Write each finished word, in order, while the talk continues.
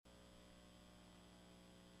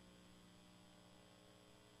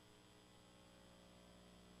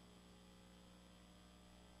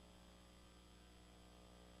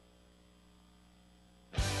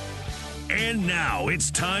And now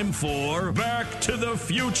it's time for Back to the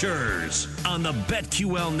Futures on the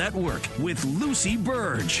BetQL Network with Lucy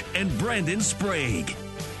Burge and Brandon Sprague.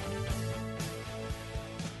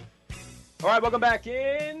 All right, welcome back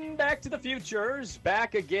Back to the Futures.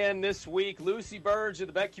 Back again this week. Lucy Burge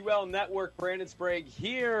of the BetQL Network, Brandon Sprague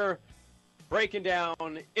here, breaking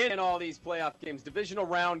down in all these playoff games, divisional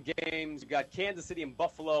round games. We've got Kansas City and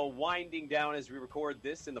Buffalo winding down as we record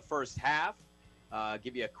this in the first half.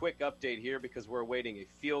 Give you a quick update here because we're awaiting a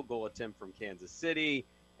field goal attempt from Kansas City,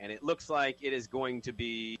 and it looks like it is going to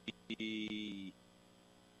be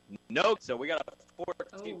no. So we got a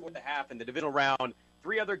 14 for the half in the divisional round.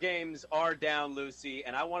 3 other games are down, Lucy,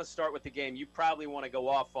 and I want to start with the game you probably want to go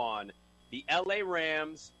off on. The L.A.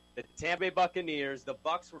 Rams, the Tampa Bay Buccaneers. The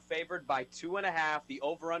Bucs were favored by 2.5. The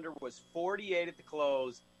over-under was 48 at the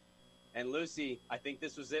close. And, Lucy, I think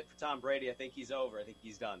this was it for Tom Brady. I think he's over. I think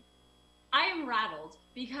he's done. I am rattled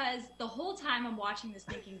because the whole time I'm watching this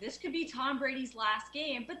thinking this could be Tom Brady's last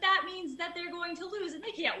game, but that means that they're going to lose, and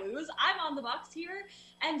they can't lose. I'm on the Bucs here,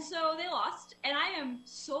 and so they lost, and I am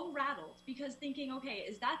so rattled because thinking, okay,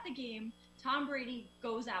 is that the game Tom Brady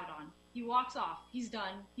goes out on? He walks off. He's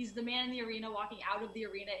done. He's the man in the arena walking out of the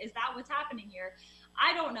arena. Is that what's happening here?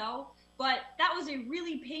 I don't know. But that was a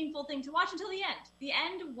really painful thing to watch until the end. The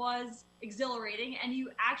end was exhilarating, and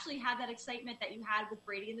you actually had that excitement that you had with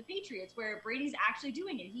Brady and the Patriots, where Brady's actually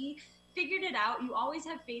doing it. He figured it out. You always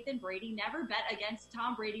have faith in Brady. Never bet against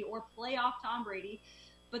Tom Brady or play off Tom Brady.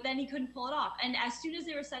 But then he couldn't pull it off. And as soon as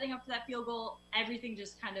they were setting up for that field goal, everything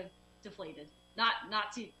just kind of deflated. Not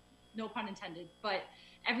to, no pun intended, but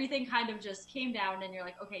everything kind of just came down, and you're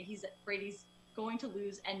like, okay, Brady's going to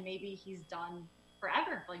lose, and maybe he's done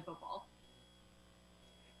forever playing football.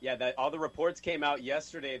 Yeah, all the reports came out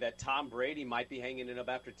yesterday that Tom Brady might be hanging it up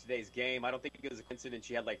after today's game. I don't think it was a coincidence.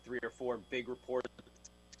 She had like 3 or 4 big reports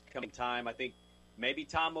coming time. I think maybe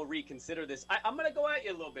Tom will reconsider this. I'm going to go at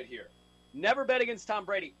you a little bit here. Never bet against Tom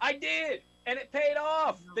Brady. I did, and it paid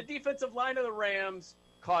off. The defensive line of the Rams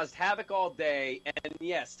caused havoc all day. And,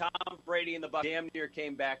 yes, Tom Brady and the Bucs damn near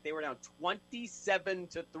came back. They were down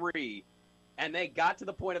 27-3, and they got to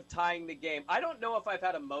the point of tying the game. I don't know if I've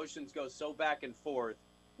had emotions go so back and forth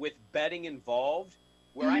with betting involved,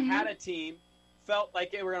 where I had a team, felt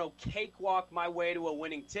like they were going to cakewalk my way to a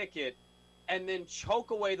winning ticket, and then choke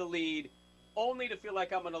away the lead, only to feel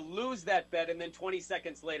like I'm going to lose that bet, and then 20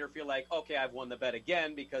 seconds later feel like, okay, I've won the bet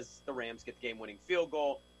again because the Rams get the game-winning field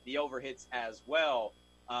goal, the over hits as well.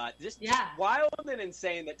 Just wild and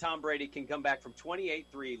insane that Tom Brady can come back from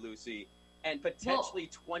 28-3, Lucy, and potentially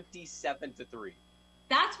 27-3.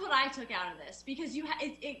 That's what I took out of this, because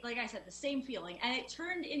like I said, the same feeling, and it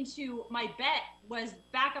turned into, my bet was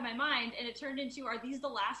back on my mind, and it turned into, are these the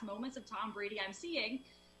last moments of Tom Brady I'm seeing?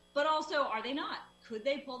 But also, are they not? Could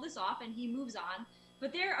they pull this off? And he moves on.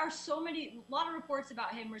 But there are a lot of reports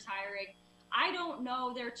about him retiring. I don't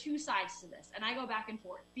know. There are 2 sides to this, and I go back and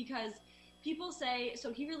forth, because people say,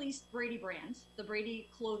 so he released Brady Brand, the Brady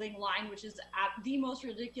clothing line, which is the most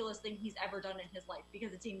ridiculous thing he's ever done in his life,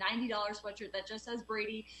 because it's a $90 sweatshirt that just says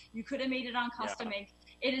Brady. You could have made it on custom ink.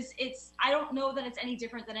 I don't know that it's any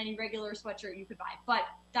different than any regular sweatshirt you could buy, but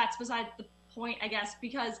that's beside the point, I guess,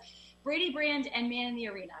 because Brady Brand and Man in the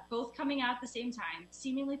Arena, both coming out at the same time,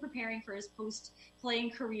 seemingly preparing for his post-playing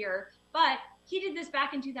career, but he did this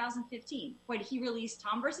back in 2015 when he released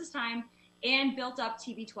Tom vs. Time and built up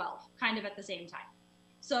TB12 kind of at the same time.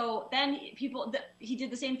 So then he did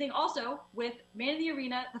the same thing also with Man in the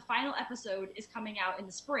Arena. The final episode is coming out in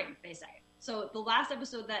the spring, they say. So the last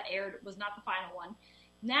episode that aired was not the final one.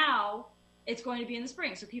 Now it's going to be in the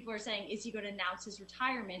spring. So people are saying, is he going to announce his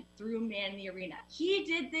retirement through Man in the Arena? He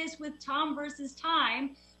did this with Tom vs.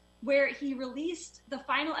 Time, where he released, the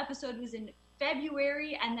final episode was in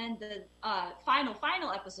February, and then the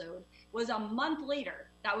final episode was a month later.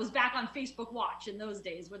 That was back on Facebook Watch in those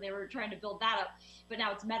days when they were trying to build that up, but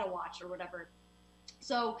now it's Meta Watch or whatever.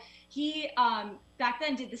 So he back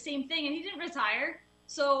then did the same thing, and he didn't retire.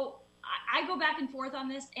 So I go back and forth on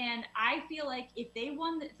this, and I feel like if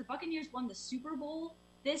the Buccaneers won the Super Bowl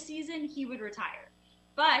this season, he would retire.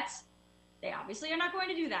 But they obviously are not going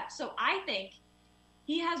to do that. So I think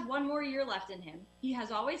he has 1 more year left in him. He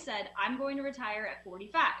has always said, I'm going to retire at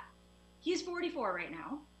 45. He's 44 right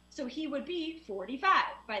now. So he would be 45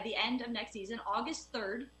 by the end of next season. August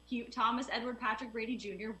 3rd, Thomas Edward Patrick Brady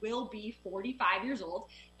Jr. will be 45 years old.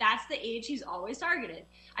 That's the age he's always targeted.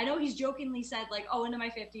 I know he's jokingly said, like, into my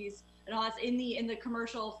 50s, and all that's in the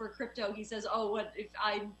commercial for crypto. He says, what if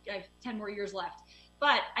I have 10 more years left?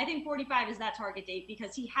 But I think 45 is that target date,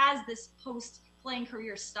 because he has this post-playing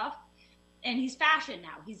career stuff. And he's fashion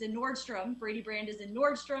now. He's in Nordstrom. Brady Brand is in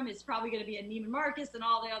Nordstrom. It's probably going to be in Neiman Marcus and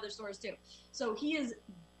all the other stores too. So he is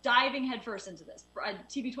diving headfirst into this.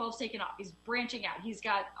 TB12's taken off. He's branching out. He's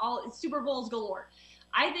got all Super Bowls galore.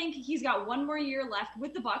 I think he's got one more year left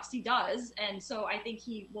with the Bucs. He does. And so I think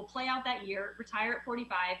he will play out that year, retire at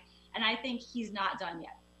 45. And I think he's not done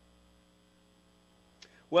yet.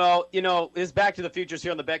 Well, it's Back to the Futures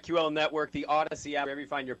here on the BetQL Network, the Odyssey app, wherever you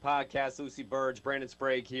find your podcast. Lucy Burge, Brandon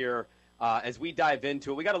Sprague here. As we dive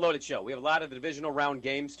into it, we got a loaded show. We have a lot of the divisional round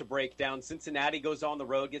games to break down. Cincinnati goes on the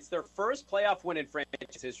road, gets their first playoff win in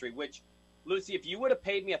franchise history, which, Lucy, if you would have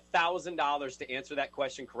paid me $1,000 to answer that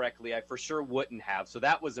question correctly, I for sure wouldn't have. So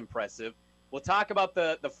that was impressive. We'll talk about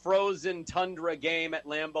the frozen tundra game at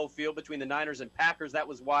Lambeau Field between the Niners and Packers. That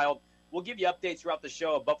was wild. We'll give you updates throughout the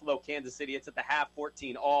show of Buffalo, Kansas City. It's at the half,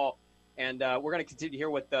 14-all. And we're going to continue here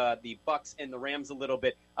with the Bucs and the Rams a little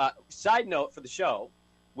bit. Side note for the show,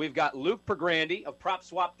 we've got Luke Pergrandi of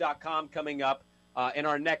PropSwap.com coming up in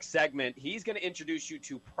our next segment. He's going to introduce you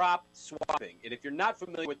to prop swapping. And if you're not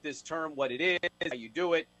familiar with this term, what it is, how you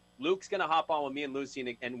do it, Luke's going to hop on with me and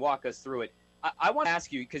Lucy and walk us through it. I want to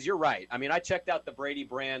ask you, because you're right. I mean, I checked out the Brady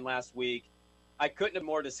Brand last week. I couldn't have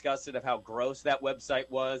more disgusted of how gross that website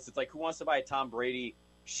was. It's like, who wants to buy a Tom Brady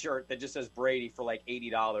shirt that just says Brady for like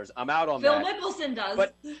 $80? I'm out on Phil that. Mickelson does.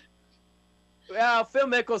 But, well, Phil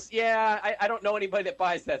Mickelson, yeah, I don't know anybody that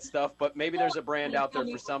buys that stuff, but maybe there's a brand out there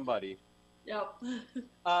for somebody.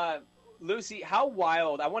 Yep. Lucy, how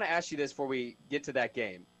wild, I want to ask you this before we get to that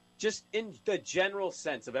game. Just in the general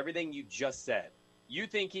sense of everything you just said, you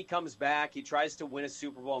think he comes back, he tries to win a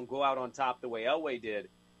Super Bowl and go out on top the way Elway did.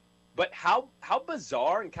 But how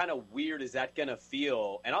bizarre and kind of weird is that going to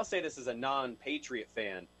feel? And I'll say this as a non-Patriot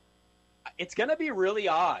fan. It's going to be really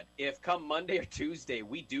odd if come Monday or Tuesday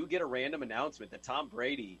we do get a random announcement that Tom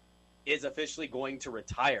Brady is officially going to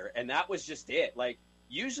retire. And that was just it. Like,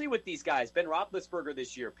 usually with these guys, Ben Roethlisberger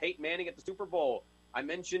this year, Peyton Manning at the Super Bowl, I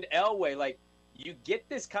mentioned Elway, like, you get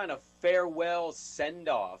this kind of farewell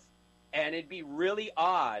send-off, and it'd be really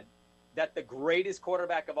odd that the greatest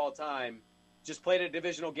quarterback of all time just played a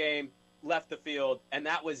divisional game, left the field, and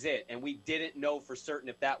that was it. And we didn't know for certain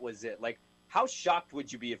if that was it. Like, how shocked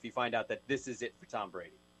would you be if you find out that this is it for Tom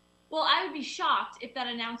Brady? Well, I would be shocked if that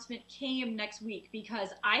announcement came next week, because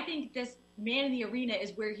I think this Man in the Arena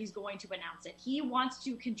is where he's going to announce it. He wants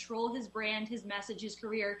to control his brand, his message, his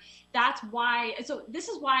career. That's why. So this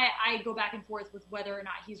is why I go back and forth with whether or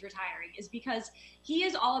not he's retiring, is because he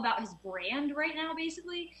is all about his brand right now,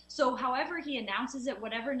 basically. So however he announces it,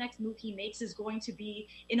 whatever next move he makes is going to be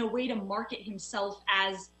in a way to market himself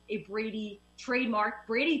as a Brady trademark,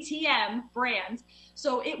 Brady TM brand.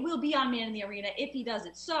 So it will be on Man in the Arena if he does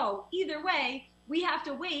it. So either way, we have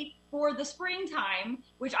to wait for the springtime,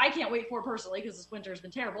 which I can't wait for personally because this winter has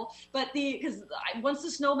been terrible. But because once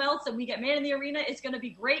the snow melts and we get Man in the Arena, it's going to be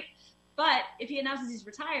great. But if he announces he's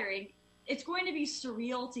retiring, it's going to be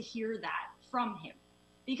surreal to hear that from him.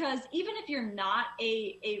 Because even if you're not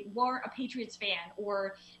a Patriots fan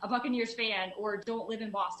or a Buccaneers fan or don't live in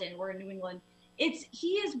Boston or in New England, he's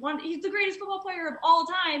the greatest football player of all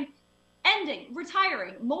time,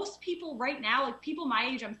 retiring. Most people right now, like people my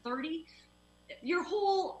age, I'm 30, your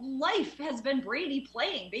whole life has been Brady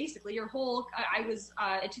playing, basically. Your whole,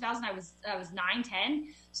 in 2000, I was 9, 10.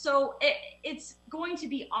 So it's going to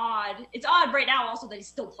be odd. It's odd right now also that he's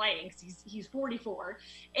still playing because he's 44.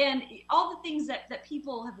 And all the things that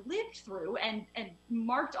people have lived through and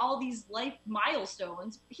marked all these life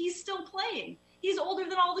milestones, he's still playing. He's older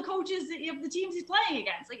than all the coaches of the teams he's playing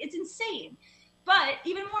against. Like, it's insane. But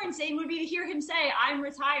even more insane would be to hear him say, I'm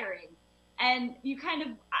retiring. And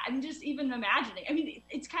I'm just even imagining. I mean,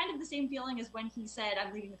 it's kind of the same feeling as when he said,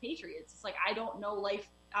 I'm leaving the Patriots. It's like, I don't know life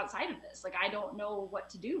outside of this. Like, I don't know what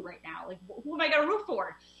to do right now. Like, who am I going to root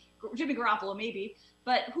for? Jimmy Garoppolo, maybe.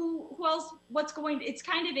 But who else? It's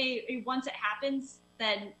kind of a once it happens,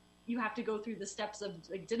 then you have to go through the steps of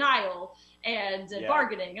like denial and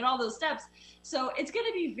bargaining and all those steps. So it's going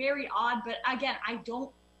to be very odd. But again,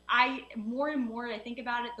 more and more I think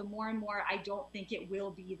about it, the more and more I don't think it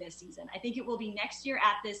will be this season. I think it will be next year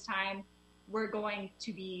at this time. We're going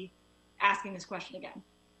to be asking this question again.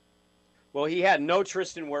 Well, he had no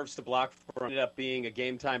Tristan Wirfs to block for. Ended up being a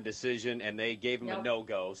game-time decision, and they gave him a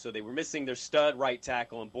no-go. So they were missing their stud right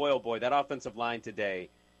tackle, and boy, oh boy, that offensive line today,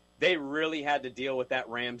 they really had to deal with that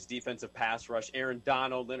Rams defensive pass rush. Aaron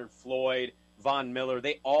Donald, Leonard Floyd, Von Miller,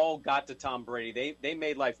 they all got to Tom Brady. They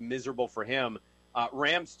made life miserable for him.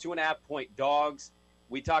 Rams 2.5-point dogs.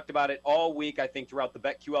 We talked about it all week, I think, throughout the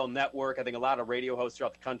BetQL network. I think a lot of radio hosts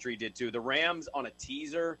throughout the country did too. The Rams on a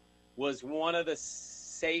teaser was one of the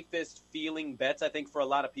safest feeling bets, I think, for a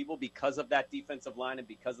lot of people because of that defensive line and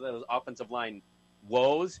because of those offensive line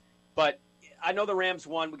woes. But I know the Rams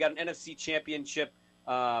won. We got an NFC championship,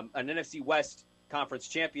 an NFC West Conference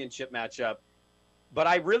championship matchup. But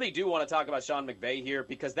I really do want to talk about Sean McVay here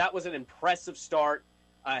because that was an impressive start,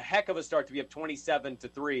 a heck of a start to be up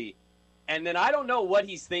 27-3. And then I don't know what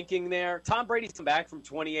he's thinking there. Tom Brady's come back from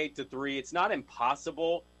 28-3. It's not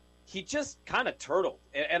impossible. He just kind of turtled.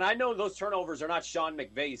 And I know those turnovers are not Sean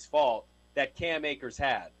McVay's fault that Cam Akers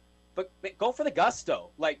had. But go for the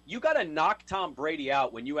gusto. Like, you got to knock Tom Brady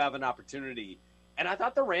out when you have an opportunity. And I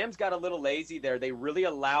thought the Rams got a little lazy there. They really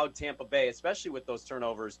allowed Tampa Bay, especially with those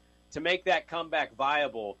turnovers, to make that comeback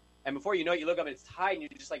viable. And before you know it, you look up and it's tied, and you're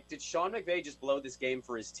just like, did Sean McVay just blow this game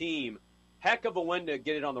for his team? Heck of a win to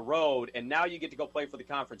get it on the road, and now you get to go play for the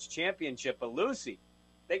conference championship. But Lucy,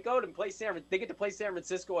 they get to play San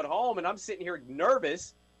Francisco at home, and I'm sitting here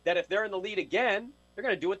nervous that if they're in the lead again, they're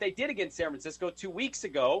going to do what they did against San Francisco 2 weeks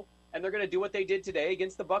ago, and they're going to do what they did today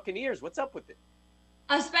against the Buccaneers. What's up with it?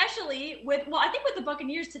 Especially I think with the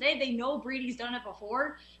Buccaneers today, they know Brady's done it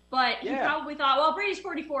before, but he probably thought, well, Brady's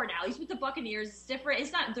 44 now. He's with the Buccaneers. It's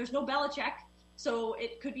different. There's no Belichick, so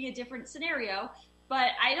it could be a different scenario.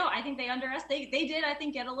 But I think they underestimated. They did, I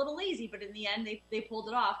think, get a little lazy, but in the end, they pulled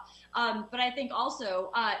it off. But I think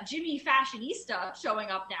also Jimmy Fashionista showing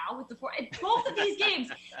up now with both of these games.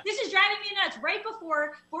 This is driving me nuts. Right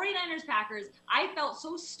before 49ers-Packers, I felt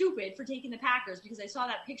so stupid for taking the Packers because I saw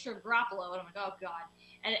that picture of Garoppolo, and I'm like, oh, God.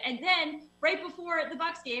 And then right before the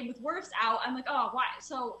Bucs game with Wirfs out, I'm like, oh, why?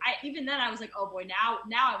 So even then I was like, oh, boy, now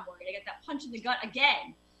I'm worried. I get that punch in the gut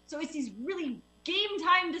again. So it's these really game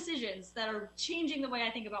time decisions that are changing the way I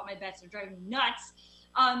think about my bets. They're driving me nuts.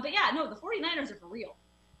 But yeah, no, the 49ers are for real.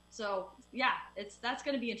 So yeah, that's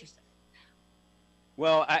going to be interesting.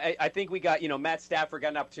 Well, I think we got, Matt Stafford got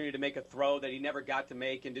an opportunity to make a throw that he never got to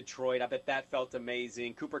make in Detroit. I bet that felt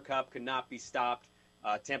amazing. Cooper Kupp could not be stopped.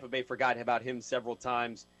 Tampa Bay forgot about him several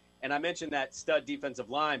times. And I mentioned that stud defensive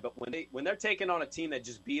line, but when they're taking on a team that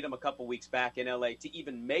just beat them a couple weeks back in LA to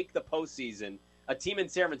even make the postseason, a team in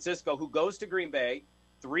San Francisco who goes to Green Bay,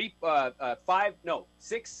 6,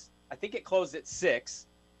 I think it closed at 6,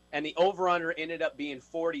 and the over-under ended up being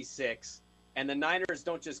 46, and the Niners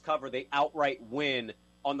don't just cover, they outright win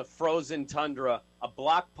on the frozen tundra, a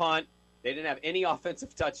block punt. They didn't have any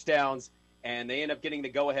offensive touchdowns, and they end up getting the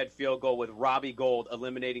go-ahead field goal with Robbie Gould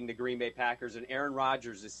eliminating the Green Bay Packers, and Aaron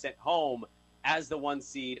Rodgers is sent home as the 1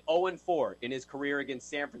 seed, 0-4 in his career against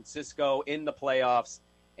San Francisco in the playoffs.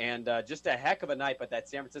 And just a heck of a night by that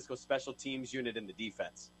San Francisco special teams unit in the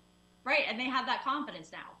defense. Right, and they have that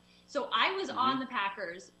confidence now. So I was on the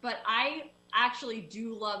Packers, but I actually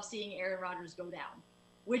do love seeing Aaron Rodgers go down,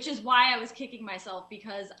 which is why I was kicking myself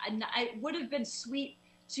because I would have been sweet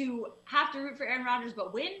to have to root for Aaron Rodgers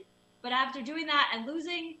but win. But after doing that and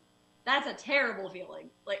losing, that's a terrible feeling.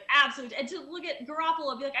 Like, absolutely. And to look at Garoppolo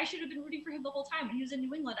and be like, I should have been rooting for him the whole time. When he was in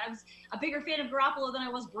New England, I was a bigger fan of Garoppolo than I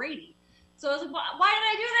was Brady. So I was like, why did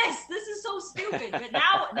I do this? This is so stupid. But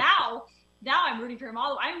now I'm rooting for him.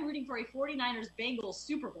 I'm rooting for a 49ers-Bengals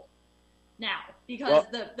Super Bowl now because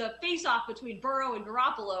the face-off between Burrow and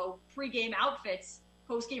Garoppolo, pregame outfits,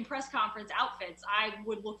 postgame press conference outfits, I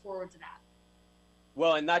would look forward to that.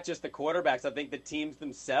 Well, and not just the quarterbacks. I think the teams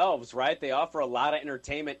themselves, right? They offer a lot of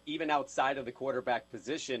entertainment even outside of the quarterback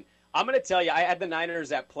position. I'm going to tell you, I had the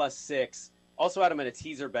Niners at +6. Also had them in a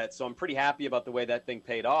teaser bet, so I'm pretty happy about the way that thing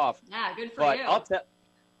paid off. Yeah, good for you.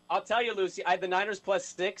 I'll tell you, Lucy, I had the Niners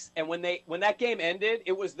 +6, and when that game ended,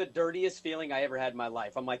 it was the dirtiest feeling I ever had in my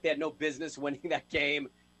life. I'm like, they had no business winning that game,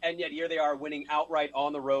 and yet here they are winning outright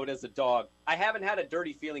on the road as a dog. I haven't had a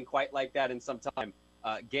dirty feeling quite like that in some time,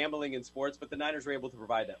 gambling in sports, but the Niners were able to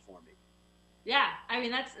provide that for me. Yeah, I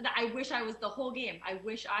mean, I wish I was the whole game. I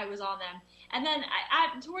wish I was on them. And then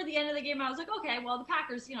toward the end of the game, I was like, okay, well, the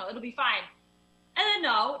Packers, it'll be fine. And then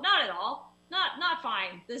no, not at all. Not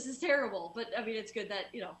fine. This is terrible. But I mean, it's good that,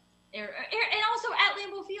 and also at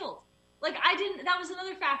Lambeau Field. Like that was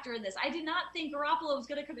another factor in this. I did not think Garoppolo was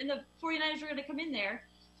going to come in, the 49ers were going to come in there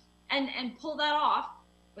and pull that off,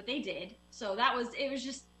 but they did. So it was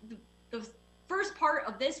just the first part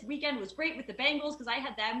of this weekend was great with the Bengals because I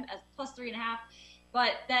had them as +3.5,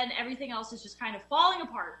 but then everything else is just kind of falling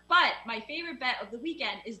apart. But my favorite bet of the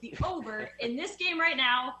weekend is the over in this game right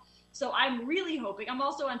now. So I'm really hoping. I'm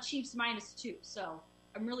also on Chiefs -2. So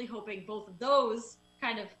I'm really hoping both of those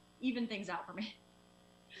kind of even things out for me.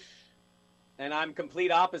 And I'm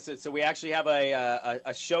complete opposite. So we actually have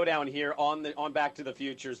a showdown here on Back to the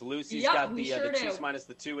Futures. Lucy's got the Chiefs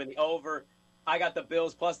 -2 and the over. I got the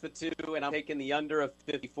Bills +2, and I'm taking the under of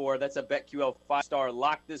 54. That's a BetQL 5-star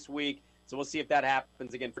lock this week. So we'll see if that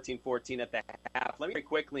happens again, 14-14 at the half. Let me very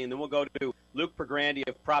quickly, and then we'll go to Luke Pergrandi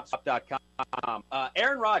of PropSwap.com.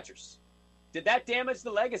 Aaron Rodgers, did that damage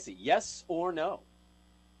the legacy? Yes or no?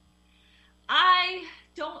 I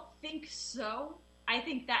don't think so. I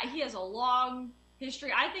think that he has a long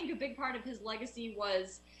history. I think a big part of his legacy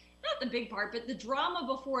was, not the big part, but the drama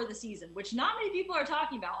before the season, which not many people are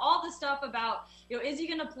talking about. All the stuff about, is he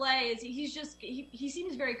going to play? He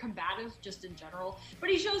seems very combative just in general.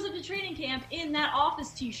 But he shows up to training camp in that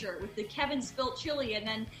Office t-shirt with the Kevin spilt chili, and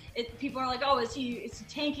then people are like, is he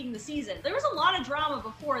tanking the season? There was a lot of drama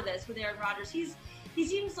before this with Aaron Rodgers. He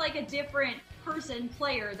seems like a different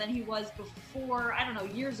player than he was before,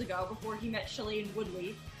 years ago, before he met Shailene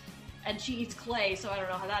Woodley. And she eats clay, so I don't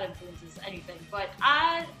know how that influences anything. But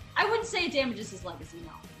I wouldn't say it damages his legacy,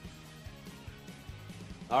 no.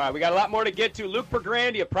 All right, we got a lot more to get to. Luke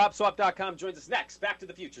Pergrandi of PropSwap.com joins us next. Back to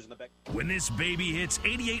the futures in the back. When this baby hits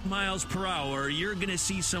 88 miles per hour, you're going to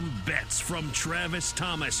see some bets from Travis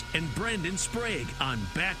Thomas and Brendan Sprague on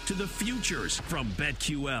Back to the Futures from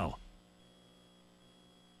BetQL.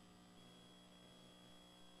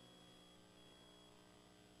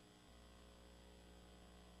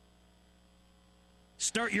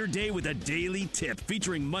 Start your day with a daily tip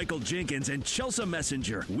featuring Michael Jenkins and Chelsea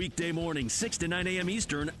Messenger. Weekday morning, 6 to 9 a.m.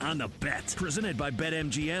 Eastern on The Bet. Presented by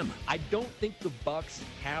BetMGM. I don't think the Bucs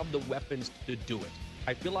have the weapons to do it.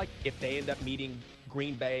 I feel like if they end up meeting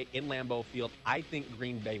Green Bay in Lambeau Field, I think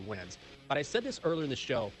Green Bay wins. But I said this earlier in the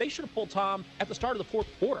show. They should have pulled Tom at the start of the fourth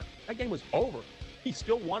quarter. That game was over. He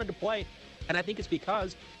still wanted to play. And I think it's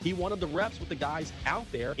because he wanted the reps with the guys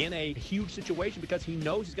out there in a huge situation because he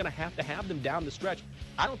knows he's going to have them down the stretch.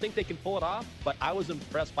 I don't think they can pull it off, but I was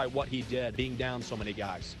impressed by what he did, being down so many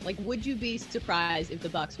guys. Would you be surprised if the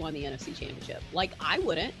Bucs won the NFC Championship? I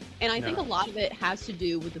wouldn't. And I think a lot of it has to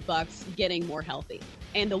do with the Bucs getting more healthy.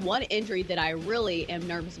 And the one injury that I really am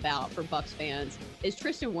nervous about for Bucs fans is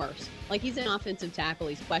Tristan Wirfs. He's an offensive tackle.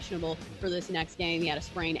 He's questionable for this next game. He had a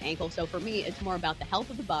sprained ankle. So for me, it's more about the health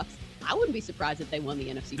of the Bucs. I wouldn't be surprised if they won the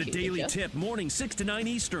NFC Championship. The Daily Tip, morning 6 to 9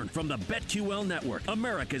 Eastern from the BetQL Network,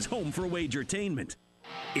 America's home for wagertainment.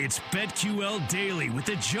 It's BetQL Daily with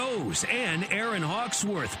the Joes and Aaron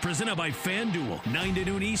Hawksworth, presented by FanDuel, 9 to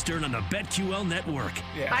noon Eastern on the BetQL Network.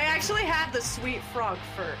 Yeah. I actually had the sweet frog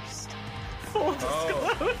first. Full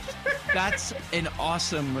disclosure. That's an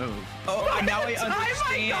awesome move. Now I understand.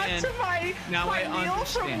 I got to my meal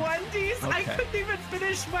from Wendy's, Okay. I couldn't even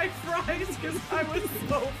finish my fries because I was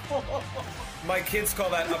so full. My kids call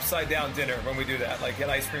that upside down dinner when we do that. Get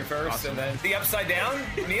ice cream first and then the upside down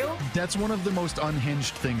meal? That's one of the most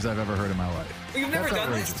unhinged things I've ever heard in my life. You've never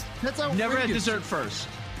done this? That's outrageous. Never had dessert first.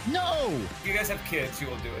 No! You guys have kids who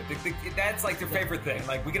will do it. That's their favorite thing.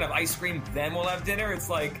 We can have ice cream, then we'll have dinner. It's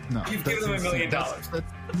no, you've given them $1 million.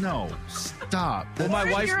 No, stop. Well,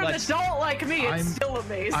 my wife If you're an lets... adult like me, it's still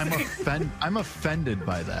amazing. I'm offended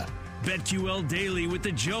by that. BetQL Daily with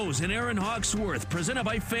the Joes and Aaron Hawksworth, presented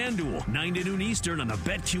by FanDuel, 9 to noon Eastern on the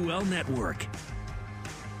BetQL Network.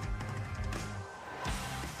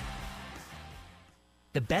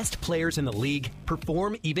 The best players in the league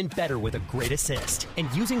perform even better with a great assist.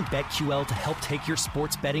 And using BetQL to help take your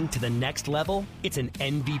sports betting to the next level, it's an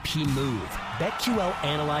MVP move. BetQL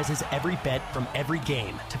analyzes every bet from every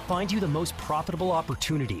game to find you the most profitable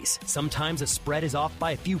opportunities. Sometimes a spread is off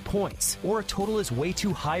by a few points, or a total is way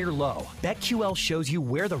too high or low. BetQL shows you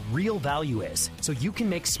where the real value is, so you can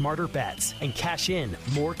make smarter bets and cash in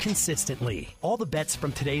more consistently. All the bets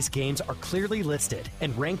from today's games are clearly listed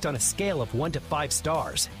and ranked on a scale of 1 to 5 stars.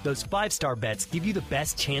 Those 5-star bets give you the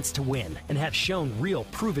best chance to win and have shown real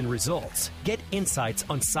proven results. Get insights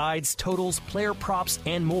on sides, totals, player props,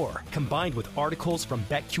 and more, combined with articles from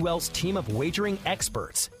BetQL's team of wagering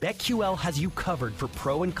experts. BetQL has you covered for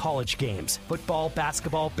pro and college games, football,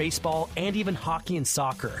 basketball, baseball, and even hockey and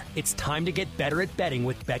soccer. It's time to get better at betting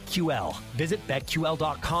with BetQL. Visit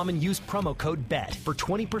BetQL.com and use promo code BET for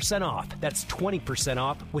 20% off. That's 20%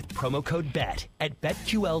 off with promo code BET at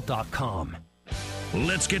BetQL.com.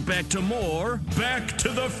 Let's get back to more Back to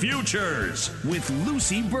the Futures with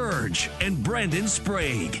Lucy Burge and Brandon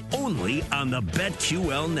Sprague, only on the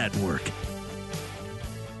BetQL Network.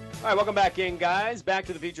 All right, welcome back in, guys. Back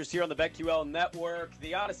to the Futures here on the BetQL Network,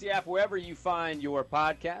 the Odyssey app, wherever you find your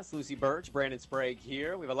podcast. Lucy Burge, Brandon Sprague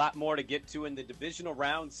here. We have a lot more to get to in the divisional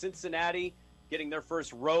round. Cincinnati getting their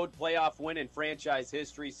first road playoff win in franchise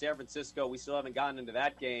history. San Francisco, we still haven't gotten into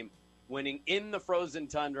that game, winning in the frozen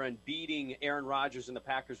tundra and beating Aaron Rodgers and the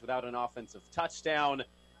Packers without an offensive touchdown.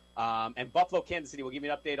 And Buffalo, Kansas City, we'll give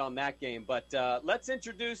you an update on that game. But let's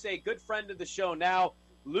introduce a good friend of the show now.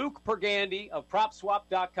 Luke Pergrandi of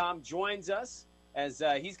PropSwap.com joins us. as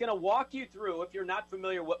he's going to walk you through, if you're not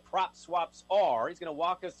familiar what prop swaps are, he's going to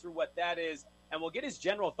walk us through what that is, and we'll get his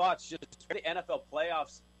general thoughts just where the NFL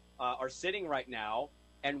playoffs are sitting right now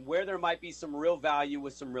and where there might be some real value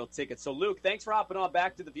with some real tickets. So, Luke, thanks for hopping on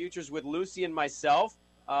Back to the Futures with Lucy and myself.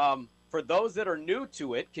 For those that are new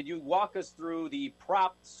to it, could you walk us through the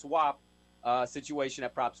prop swap situation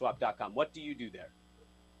at PropSwap.com? What do you do there?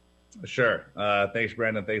 Sure. Thanks,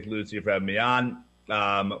 Brandon. Thanks, Lucy, for having me on.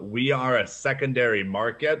 We are a secondary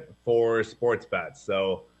market for sports bets.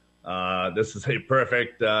 So this is a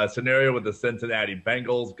perfect scenario with the Cincinnati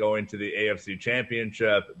Bengals going to the AFC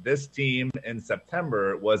Championship. This team in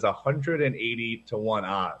September was 180 to 1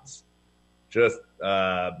 odds. Just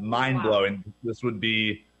mind-blowing. Wow. This would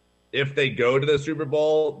be, if they go to the Super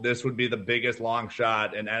Bowl, this would be the biggest long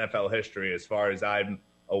shot in NFL history as far as I'm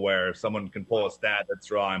aware. If someone can pull a stat that's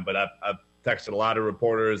wrong, but I've texted a lot of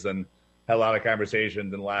reporters and had a lot of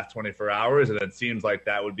conversations in the last 24 hours, and it seems like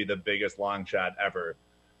that would be the biggest long shot ever.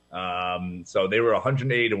 So they were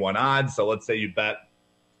 180 to 1 odds. So let's say you bet,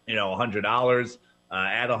 $100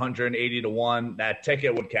 at 180 to 1, that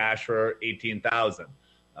ticket would cash for $18,000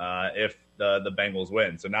 if the Bengals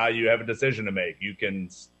win. So now you have a decision to make. You can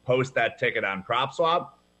post that ticket on PropSwap.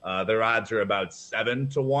 Their odds are about 7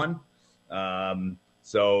 to 1.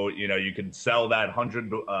 So, you can sell that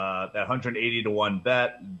 180 to 1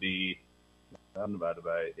 bet, be divided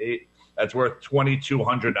by 8. That's worth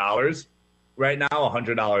 $2,200 right now, a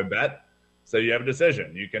 $100 bet. So you have a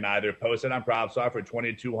decision. You can either post it on PropSwap for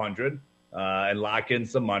 $2,200 and lock in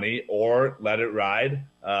some money, or let it ride.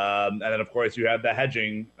 And then, of course, you have the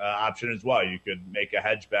hedging option as well. You could make a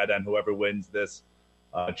hedge bet on whoever wins this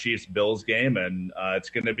Chiefs-Bills game, and it's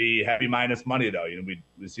going to be heavy minus money, though.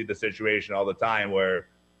 We see the situation all the time where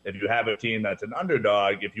if you have a team that's an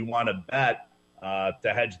underdog, if you want to bet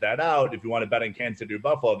to hedge that out, if you want to bet on Kansas City or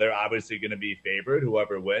Buffalo, they're obviously going to be favored,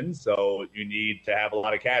 whoever wins. So you need to have a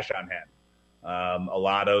lot of cash on hand. A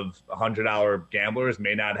lot of $100 gamblers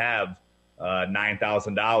may not have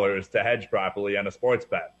 $9,000 to hedge properly on a sports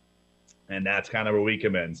bet, and that's kind of where we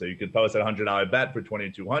come in. So you could post a $100 bet for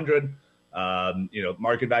 $2,200.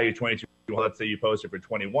 Market value $2,200. Let's say you post it for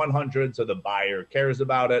 $2,100, so the buyer cares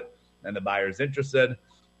about it and the buyer's interested.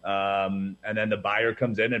 And then the buyer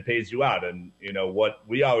comes in and pays you out. And what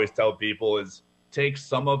we always tell people is take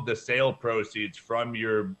some of the sale proceeds from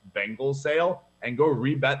your Bengals sale and go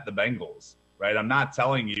rebet the Bengals. Right? I'm not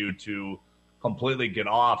telling you to completely get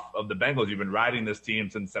off of the Bengals. You've been riding this team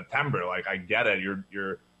since September. Like, I get it.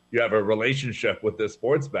 You have a relationship with this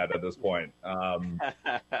sports bet at this point.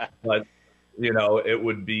 But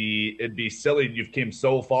it'd be silly. You've came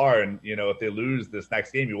so far, and if they lose this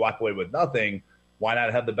next game, you walk away with nothing. Why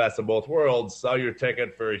not have the best of both worlds? Sell your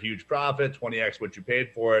ticket for a huge profit, 20x what you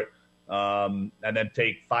paid for it, and then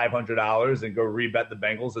take $500 and go rebet the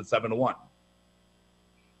Bengals at 7 to 1.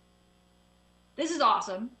 This is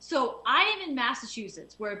awesome. So I am in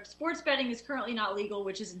Massachusetts, where sports betting is currently not legal,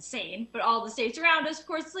 which is insane, but all the states around us, of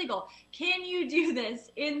course, it's legal. Can you do this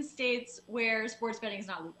in states where sports betting is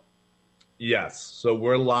not legal? Yes. So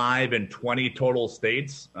we're live in 20 total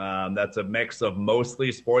states. That's a mix of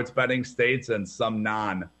mostly sports betting states and some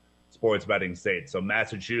non-sports betting states. So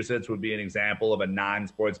Massachusetts would be an example of a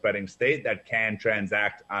non-sports betting state that can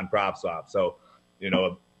transact on PropSwap. So,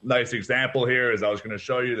 a nice example here is I was going to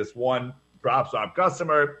show you this one PropSwap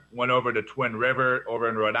customer went over to Twin River over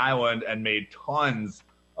in Rhode Island and made tons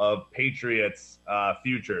of Patriots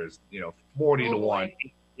futures, 40 to 1,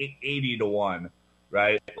 80 to 1,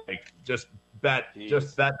 right? Like just bet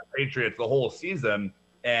the Patriots the whole season.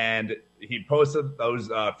 And he posted those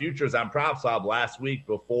futures on PropSwap last week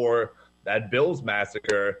before that Bills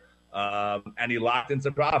massacre, and he locked in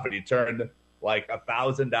some profit. He turned like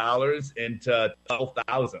 $1,000 into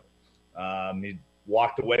 $12,000. He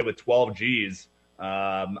walked away with 12 G's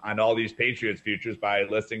on all these Patriots futures by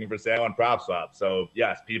listing for sale on PropSwap. So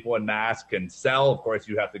yes, people in mass can sell. Of course,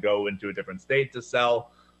 you have to go into a different state to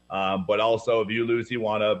sell. But also, if you, Lucy,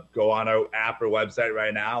 want to go on our app or website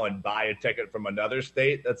right now and buy a ticket from another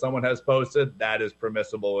state that someone has posted, that is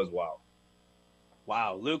permissible as well.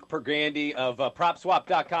 Wow. Luke Pergandi of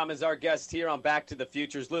PropSwap.com is our guest here on Back to the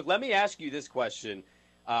Futures. Luke, let me ask you this question.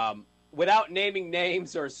 Without naming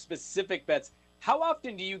names or specific bets, how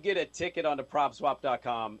often do you get a ticket onto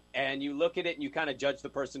PropSwap.com and you look at it and you kind of judge the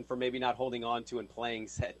person for maybe not holding on to and playing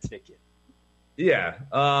said ticket? Yeah.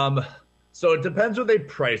 So it depends what they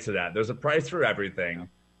price it at. There's a price for everything.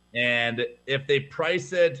 And if they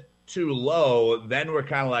price it too low, then we're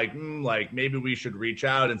kind of like maybe we should reach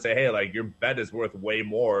out and say, hey, like your bet is worth way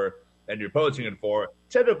more than you're posting it for.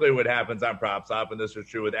 Typically what happens on PropSwap, and this is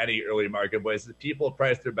true with any early marketplace, is people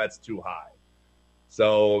price their bets too high.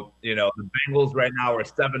 So, the Bengals right now are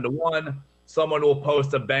 7-1. Someone will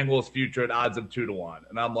post a Bengals future at odds of 2-1.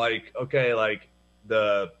 And I'm like, okay, like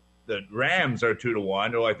the Rams are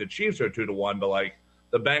 2-1, or like the Chiefs are 2-1, but like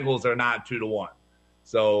the Bengals are not 2-1.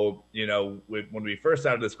 So, when we first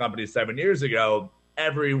started this company 7 years ago,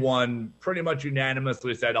 everyone pretty much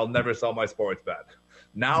unanimously said, I'll never sell my sports bet.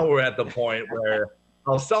 Now we're at the point where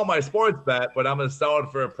I'll sell my sports bet, but I'm going to sell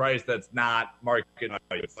it for a price that's not market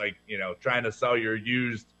value. It's like, trying to sell your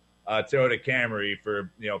used Toyota Camry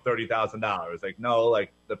for, $30,000. Like, no,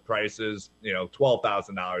 like the price is,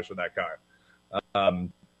 $12,000 for that car.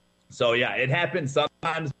 So yeah, it happens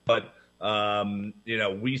sometimes, but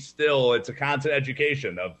we still, it's a constant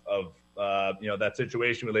education of that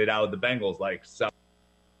situation we laid out with the Bengals, like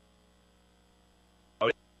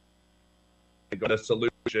a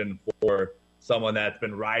solution for someone that's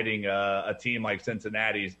been riding a team like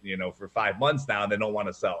Cincinnati, for 5 months now, and they don't want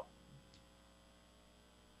to sell.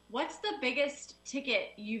 What's the biggest ticket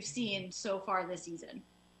you've seen so far this season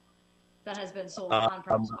that has been sold on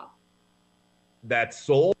PropSwap? That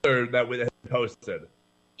sold or that we posted?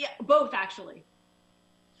 Yeah, both actually.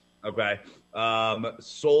 Okay.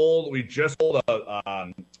 Sold. We just sold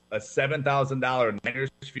a $7,000 Niners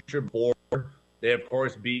future before they, of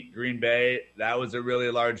course, beat Green Bay. That was a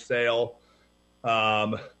really large sale.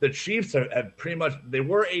 The Chiefs have pretty much, they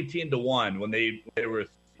were 18-1 when they were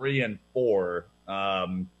 3-4.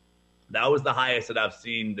 That was the highest that I've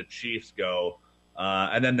seen the Chiefs go.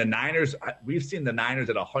 And then the Niners, we've seen the Niners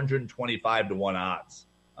at 125-1 odds.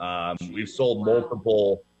 We've sold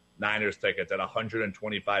multiple Niners tickets at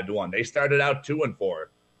 125-1. They started out 2-4.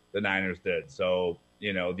 The Niners did. So,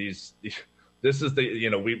 this is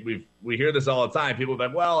the, we hear this all the time. People are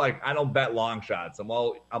like, well, like, I don't bet long shots. I'm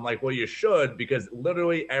like, well, you should, because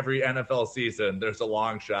literally every NFL season, there's a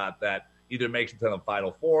long shot that either makes it to the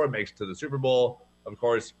Final Four, makes it to the Super Bowl. Of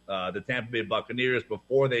course, the Tampa Bay Buccaneers,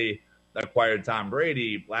 before they acquired Tom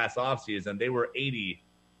Brady last offseason, they were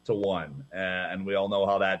 80-1. And we all know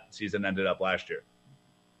how that season ended up last year.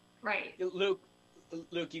 Right. Luke,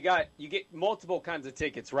 you get multiple kinds of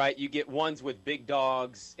tickets, right? You get ones with big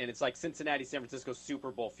dogs, and it's like Cincinnati, San Francisco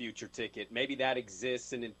Super Bowl future ticket. Maybe that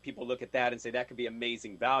exists, and then people look at that and say that could be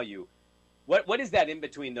amazing value. What is that in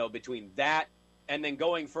between, though, between that and then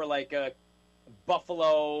going for like a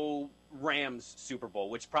Buffalo Rams Super Bowl,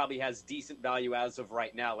 which probably has decent value as of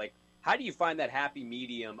right now? Like, how do you find that happy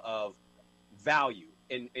medium of value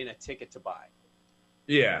in a ticket to buy?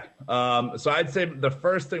 Yeah. So I'd say the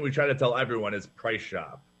first thing we try to tell everyone is price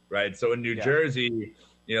shop, right? So in New Jersey,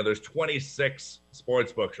 there's 26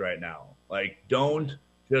 sports books right now. Like, don't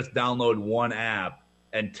just download one app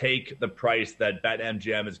and take the price that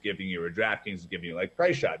BetMGM is giving you or DraftKings is giving you. Like,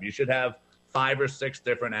 price shop, you should have 5 or 6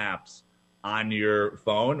 different apps on your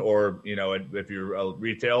phone, or, if you're a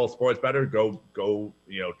retail sports bettor, go,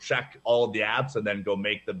 check all of the apps and then go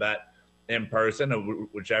make the bet in person,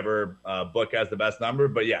 whichever book has the best number.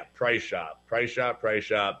 But yeah, price shop.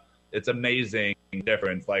 It's amazing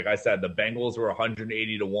difference. Like I said, the Bengals were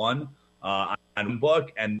 180-1 on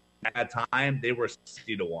book, and at that time they were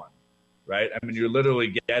 60-1, right? I mean, you're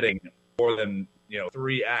literally getting more than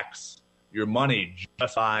 3x your money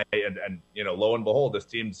just by, and lo and behold, this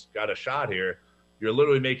team's got a shot here. You're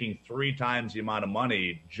literally making 3 times the amount of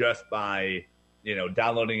money just by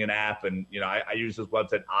downloading an app. And, I use this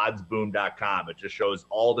website, oddsboom.com. It just shows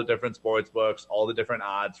all the different sports books, all the different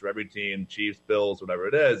odds for every team, Chiefs, Bills, whatever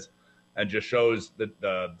it is, and just shows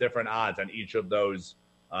the different odds on each of those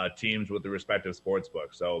teams with the respective sports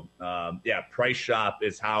book. So, price shop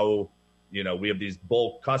is how, we have these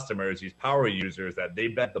bulk customers, these power users that they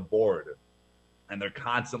bet the board, and they're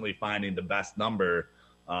constantly finding the best number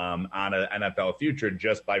on an NFL future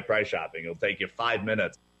just by price shopping. It'll take you 5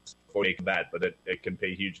 minutes before you make a bet, but it can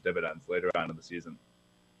pay huge dividends later on in the season.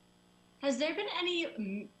 Has there been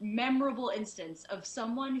any memorable instance of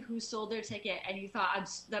someone who sold their ticket and you thought,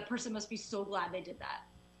 that person must be so glad they did that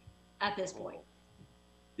at this point?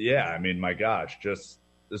 Yeah, I mean, my gosh, just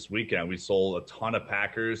this weekend we sold a ton of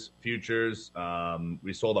Packers futures.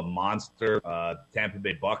 We sold a monster Tampa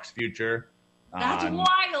Bay Bucks future. That's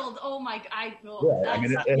wild. Oh my God.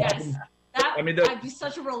 That'd be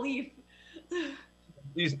such a relief.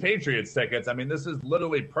 These Patriots tickets, I mean, this is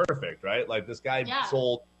literally perfect, right? Like, this guy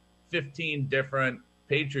sold 15 different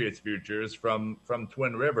Patriots futures from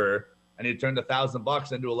Twin River, and he turned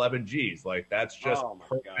 $1,000 into 11 G's. Like, that's just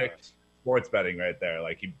perfect sports betting right there.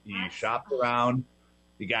 Like, he shopped around,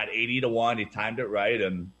 he got 80-1, he timed it right,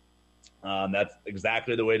 and that's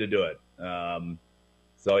exactly the way to do it.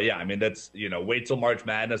 So yeah, I mean, that's, wait till March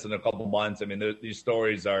Madness in a couple months. I mean, these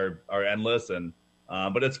stories are endless, and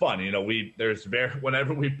But it's fun.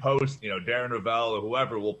 Whenever we post, Darren Ravel or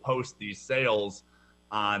whoever will post these sales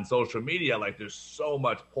on social media, like there's so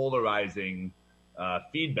much polarizing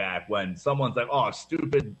feedback when someone's like, oh,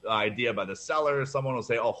 stupid idea by the seller. Someone will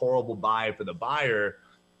say, oh, horrible buy for the buyer.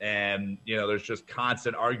 And, there's just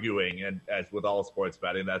constant arguing. And as with all sports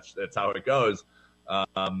betting, that's how it goes.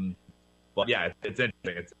 But yeah, it's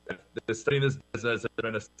interesting. Studying this business has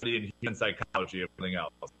been a study in human psychology, everything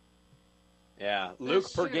else. Yeah, Luke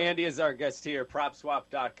Pergandy is our guest here,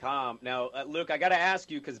 PropSwap.com. Now, Luke, I got to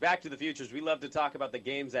ask you, because Back to the Futures, we love to talk about the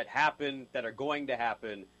games that happen, that are going to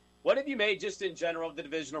happen. What have you made just in general of the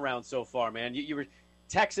divisional round so far, man? You were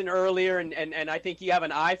texting earlier, and I think you have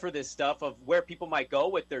an eye for this stuff of where people might go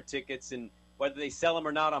with their tickets and whether they sell them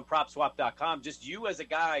or not on PropSwap.com. Just you as a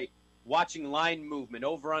guy watching line movement,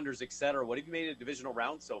 over-unders, et cetera. What have you made of the divisional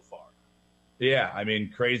round so far? Yeah, I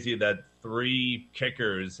mean, crazy that 3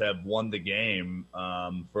 kickers have won the game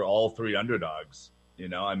for all 3 underdogs.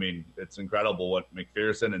 I mean, it's incredible what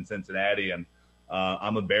McPherson and Cincinnati, and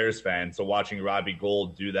I'm a Bears fan, so watching Robbie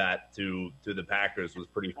Gould do that to the Packers was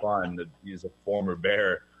pretty fun. He's a former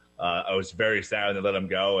Bear. I was very sad to let him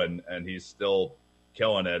go, and he's still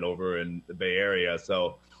killing it over in the Bay Area.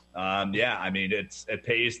 So, yeah, I mean, it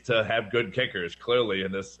pays to have good kickers. Clearly,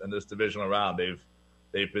 in this divisional round,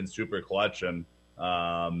 they've been super clutch, and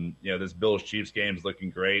this Bills-Chiefs game is looking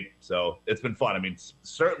great. So it's been fun. I mean,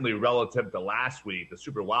 certainly relative to last week, the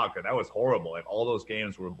Super Wildcard, that was horrible. Like, all those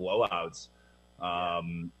games were blowouts,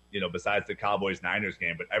 besides the Cowboys-Niners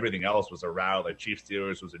game. But everything else was a rout. Like,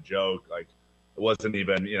 Chiefs-Steelers was a joke. Like, it wasn't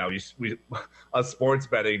even, us sports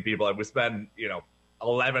betting people, like, we spend,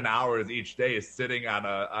 11 hours each day sitting on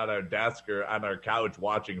our desk or on our couch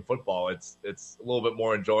watching football. It's a little bit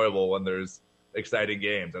more enjoyable when there's exciting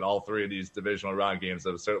games, and all 3 of these divisional round games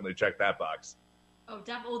have certainly checked that box. Oh,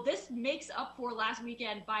 definitely. Well, this makes up for last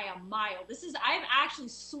weekend by a mile. I'm actually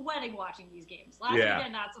sweating watching these games. Last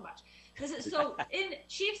weekend, not so much. So in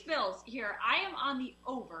Chiefs Bills here, I am on the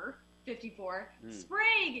over 54.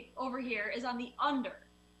 Sprague over here is on the under.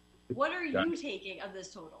 What are you taking of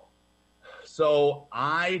this total? So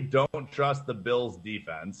I don't trust the Bills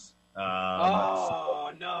defense.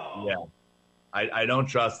 No. Yeah. I don't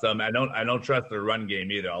trust them. I don't trust their run game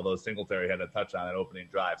either, although Singletary had a touchdown on opening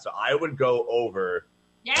drive. So I would go over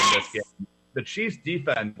in this game. The Chiefs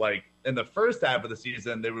defense, like in the first half of the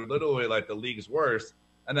season, they were literally like the league's worst.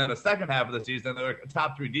 And then the second half of the season, they're like a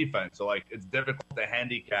top 3 defense. So like it's difficult to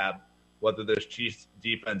handicap whether this Chiefs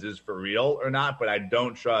defense is for real or not, but I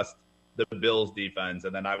don't trust the Bills defense.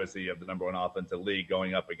 And then obviously you have the number 1 offense in the league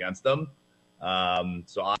going up against them.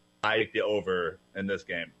 So I take the over in this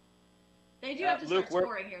game. They do have to start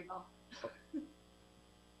scoring here, though.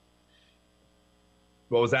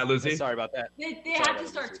 What was that, Lucy? Sorry about that. They have to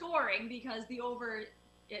start scoring because the over,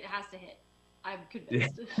 it has to hit. I'm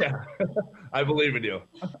convinced. Yeah. I believe in you.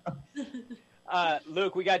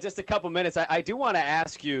 Luke, we got just a couple minutes. I do want to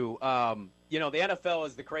ask you, the NFL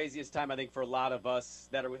is the craziest time, I think, for a lot of us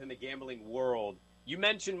that are within the gambling world. You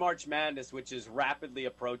mentioned March Madness, which is rapidly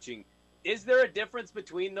approaching. Is there a difference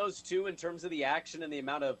between those two in terms of the action and the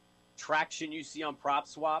amount of traction you see on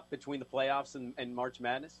PropSwap between the playoffs and March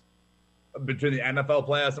Madness? Between the NFL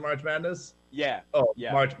playoffs and March Madness? Yeah. Oh,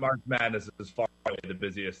 yeah. March Madness is far away the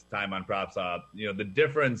busiest time on PropSwap. The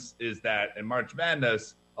difference is that in March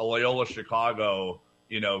Madness, a Loyola Chicago,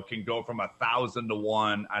 can go from 1,000 to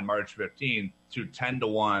 1 on March 15th to 10 to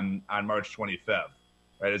 1 on March 25th.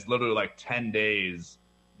 Right? It's literally like 10 days.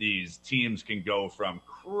 These teams can go from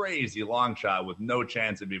crazy long shot with no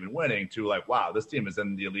chance of even winning to like, wow, this team is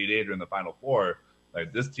in the Elite Eight or in the Final Four.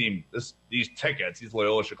 Like this team, these tickets, these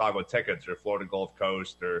Loyola Chicago tickets, or Florida Gulf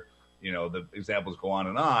Coast, or the examples go on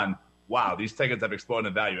and on. Wow, these tickets have exploded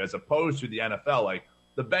in value as opposed to the NFL. Like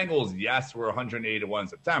the Bengals, yes, were 180 to 1 in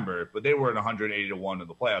September, but they weren't 180 to 1 when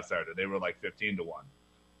the playoffs started. They were like 15 to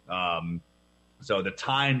 1. So the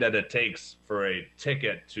time that it takes for a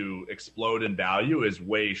ticket to explode in value is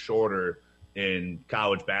way shorter in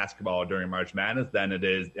college basketball during March Madness than it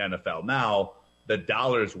is NFL. Now, the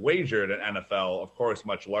dollars wagered in NFL, of course,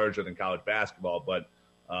 much larger than college basketball, but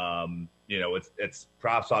it's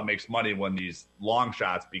PropSwap makes money when these long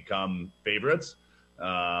shots become favorites,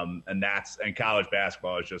 and college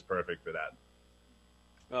basketball is just perfect for that.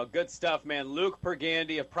 Well, good stuff, man. Luke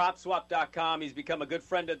Pergandy of PropSwap.com. He's become a good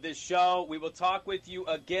friend of this show. We will talk with you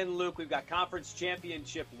again, Luke. We've got Conference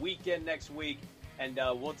Championship weekend next week, and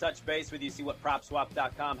we'll touch base with you, see what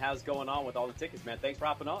PropSwap.com has going on with all the tickets, man. Thanks for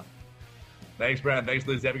hopping on. Thanks, Brad. Thanks,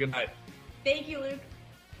 Liz. Have a good night. Thank you, Luke.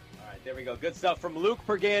 All right, there we go. Good stuff from Luke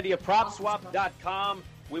Pergandy of PropSwap.com.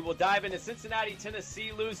 We will dive into Cincinnati,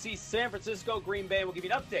 Tennessee, Lucy, San Francisco, Green Bay. We'll give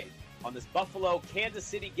you an update on this Buffalo, Kansas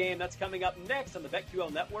City game. That's coming up next on the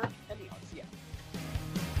BetQL Network and the RCS.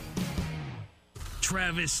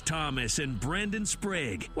 Travis Thomas and Brandon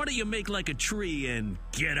Sprague. Why don't you make like a tree and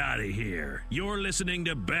get out of here? You're listening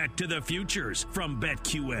to Back to the Futures from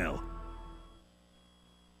BetQL.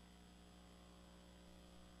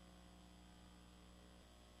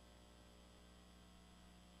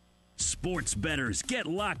 Sports bettors, get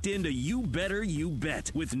locked into You Better You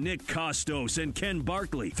Bet with Nick Costos and Ken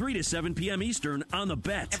Barkley, 3 to 7 p.m. Eastern on The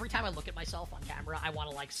Bet. Every time I look at myself on camera, I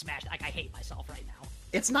want to smash. I hate myself right now.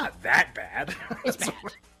 It's not that bad. It's bad.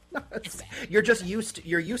 It's bad. You're just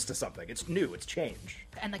you're used to something. It's new. It's change.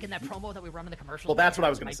 And in that promo that we run in the commercial. Well, that's what I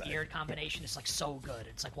was going to say. My beard combination is so good.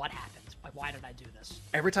 It's what happened? Why did I do this?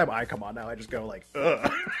 Every time I come on now, I just go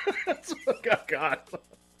ugh. Oh, God.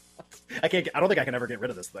 I don't think I can ever get rid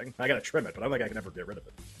of this thing. I gotta trim it, but I don't think I can ever get rid of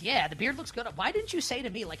it. Yeah, the beard looks good. Why didn't you say to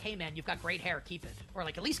me, hey man, you've got great hair, keep it, or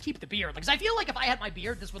at least keep the beard? Because I feel like if I had my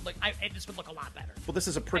beard, this would look a lot better. Well, this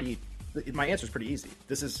is my answer is pretty easy.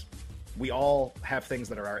 We all have things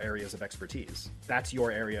that are our areas of expertise. That's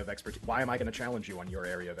your area of expertise. Why am I going to challenge you on your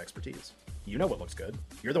area of expertise? You know what looks good.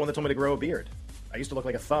 You're the one that told me to grow a beard. I used to look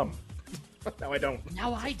like a thumb. Now I don't.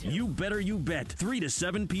 Now I do. You Better You Bet, 3 to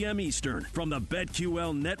 7 p.m. Eastern from the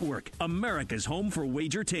BetQL Network, America's home for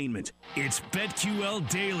wagertainment. It's BetQL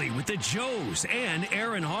Daily with the Joes and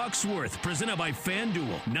Aaron Hawksworth, presented by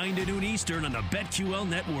FanDuel, 9 to noon Eastern on the BetQL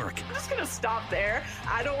Network. I'm just going to stop there.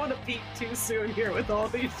 I don't want to peak too soon here with all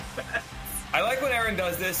these bets. I like when Aaron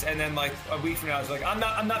does this, and then a week from now, it's I'm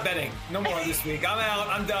not betting. No more this week. I'm out.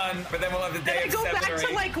 I'm done. But then we'll have the day of 7 or 8. And I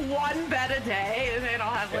go back to one bet a day, and then I'll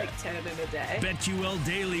have 10 in a day. BetQL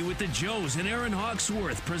Daily with the Joes and Aaron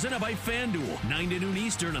Hawksworth, presented by FanDuel, 9 to noon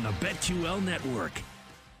Eastern on the BetQL Network.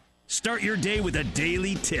 Start your day with a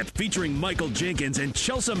daily tip featuring Michael Jenkins and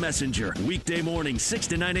Chelsea Messenger. Weekday morning, 6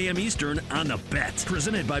 to 9 a.m. Eastern on The Bet.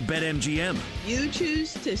 Presented by BetMGM. You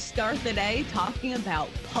choose to start the day talking about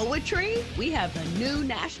poetry? We have a new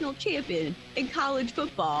national champion in college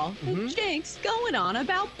football, Jenks, going on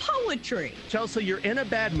about poetry. Chelsea, you're in a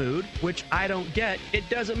bad mood, which I don't get. It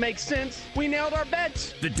doesn't make sense. We nailed our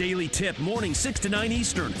bets. The Daily Tip, morning 6 to 9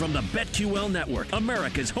 Eastern from the BetQL Network,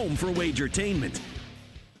 America's home for wagertainment.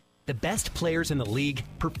 The best players in the league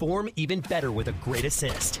perform even better with a great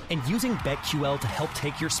assist. And using BetQL to help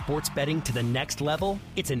take your sports betting to the next level,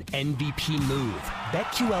 it's an MVP move.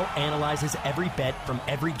 BetQL analyzes every bet from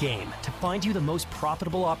every game to find you the most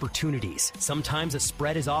profitable opportunities. Sometimes a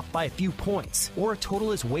spread is off by a few points, or a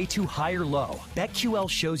total is way too high or low. BetQL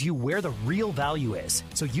shows you where the real value is,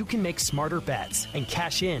 so you can make smarter bets and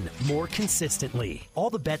cash in more consistently.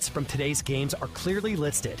 All the bets from today's games are clearly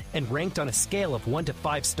listed and ranked on a scale of 1 to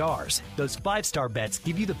 5 stars. Those 5-star bets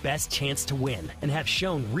give you the best chance to win and have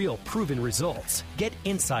shown real proven results. Get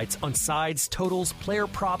insights on sides, totals, player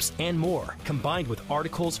props, and more, combined with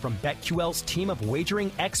articles from BetQL's team of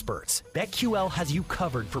wagering experts. BetQL has you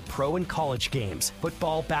covered for pro and college games,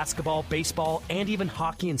 football, basketball, baseball, and even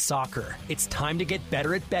hockey and soccer. It's time to get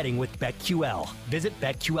better at betting with BetQL. Visit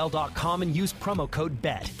BetQL.com and use promo code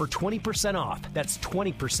BET for 20% off. That's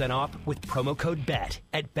 20% off with promo code BET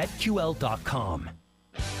at BetQL.com.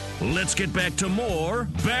 Let's get back to more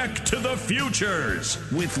Back to the Futures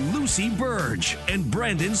with Lucy Burge and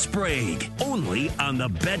Brandon Sprague, only on the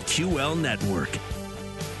BetQL Network.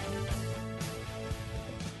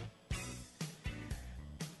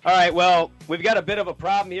 All right, well, we've got a bit of a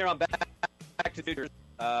problem here on Back to the Futures.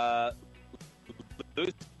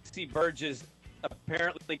 Lucy Burge is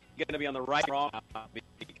apparently going to be on the right wrong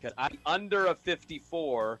because I'm under a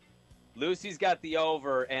 54. Lucy's got the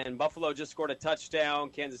over, and Buffalo just scored a touchdown.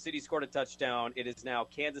 Kansas City scored a touchdown. It is now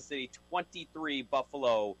Kansas City 23,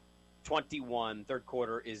 Buffalo 21. Third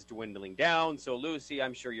quarter is dwindling down. So, Lucy,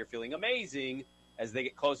 I'm sure you're feeling amazing as they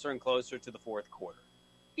get closer and closer to the fourth quarter.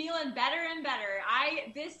 Feeling better and better.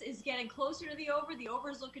 This is getting closer to the over. The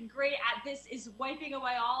over is looking great. This is wiping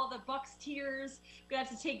away all the Bucs tears. Gonna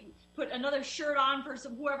have to put another shirt on for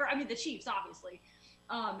whoever. I mean, the Chiefs, obviously.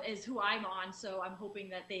 Is who I'm on, so I'm hoping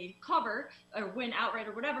that they cover or win outright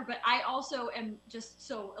or whatever, but I also am just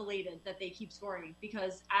so elated that they keep scoring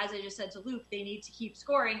because, as I just said to Luke, they need to keep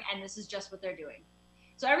scoring, and this is just what they're doing.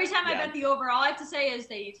 So every time I bet the over, all I have to say is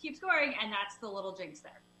they need to keep scoring, and that's the little jinx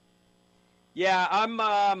there. Yeah,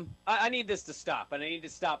 I need this to stop, and I need to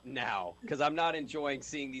stop now because I'm not enjoying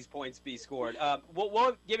seeing these points be scored.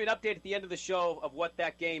 We'll give you an update at the end of the show of what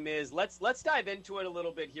that game is. Let's dive into it a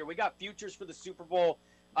little bit here. We got futures for the Super Bowl.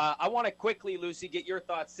 I want to quickly, Lucy, get your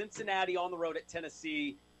thoughts. Cincinnati on the road at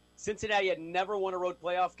Tennessee. Cincinnati had never won a road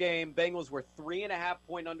playoff game. Bengals were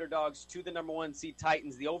 3.5-point underdogs to the number 1 seed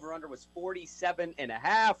Titans. The over-under was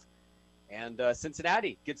 47.5. And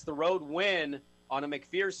Cincinnati gets the road win on a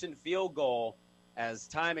McPherson field goal as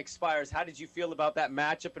time expires. How did you feel about that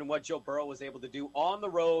matchup and what Joe Burrow was able to do on the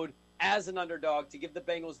road as an underdog to give the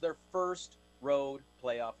Bengals their first road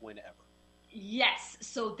playoff win ever? Yes.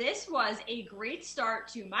 So this was a great start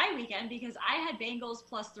to my weekend because I had Bengals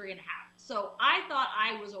plus 3.5. So I thought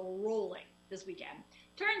I was rolling this weekend.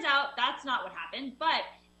 Turns out that's not what happened, but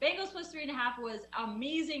Bengals plus 3.5 was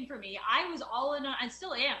amazing for me. I was all in on, I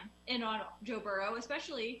still am in on Joe Burrow,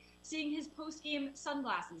 especially seeing his post-game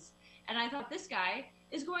sunglasses. And I thought this guy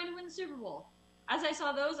is going to win the Super Bowl. As I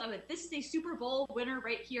saw those, I went, this is a Super Bowl winner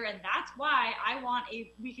right here, and that's why I want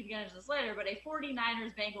we can get into this later, but a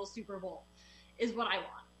 49ers-Bengals Super Bowl is what I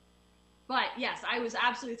want. But yes, I was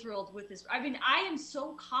absolutely thrilled with this. I mean, I am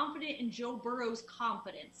so confident in Joe Burrow's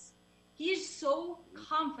confidence. He is so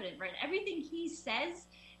confident, right? Everything he says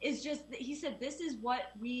is just, he said, this is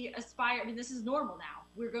what we aspire. I mean, this is normal now.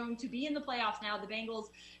 We're going to be in the playoffs now. The Bengals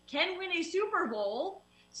can win a Super Bowl.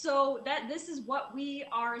 So that this is what we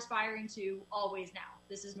are aspiring to always now.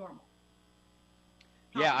 This is normal.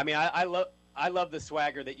 Yeah, I mean, I love the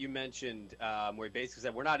swagger that you mentioned, where he basically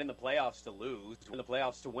said, we're not in the playoffs to lose, we're in the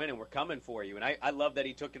playoffs to win, and we're coming for you. And I love that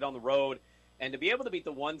he took it on the road. And to be able to beat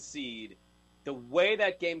the 1 seed, the way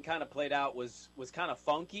that game kind of played out was kind of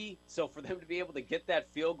funky. So for them to be able to get that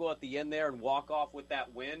field goal at the end there and walk off with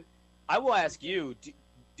that win, I will ask you,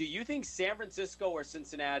 do you think San Francisco or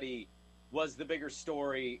Cincinnati was the bigger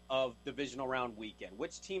story of divisional round weekend?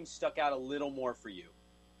 Which team stuck out a little more for you?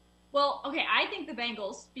 Well, okay, I think the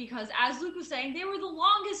Bengals, because as Luke was saying, they were the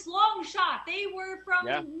longest long shot. They were from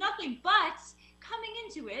nothing. But coming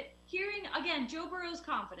into it, hearing, again, Joe Burrow's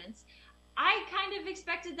confidence, I kind of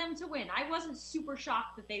expected them to win. I wasn't super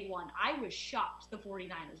shocked that they won. I was shocked the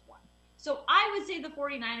 49ers won. So I would say the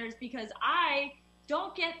 49ers because I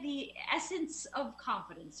don't get the essence of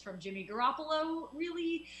confidence from Jimmy Garoppolo,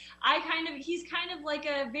 really. He's kind of like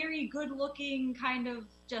a very good-looking kind of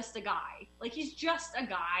just a guy. Like, he's just a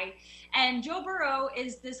guy. And Joe Burrow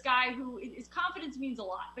is this guy who, his confidence means a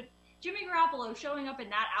lot. But Jimmy Garoppolo showing up in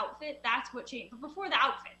that outfit, that's what changed. But before the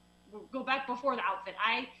outfit, we'll go back before the outfit,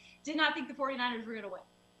 I did not think the 49ers were going to win.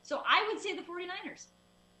 So I would say the 49ers.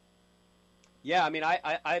 Yeah, I mean,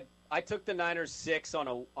 I took the Niners 6 on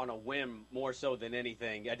a whim more so than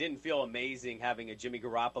anything. I didn't feel amazing having a Jimmy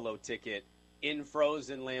Garoppolo ticket in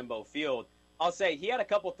frozen Lambeau Field. I'll say he had a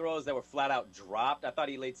couple throws that were flat out dropped. I thought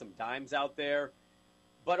he laid some dimes out there.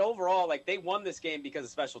 But overall, like, they won this game because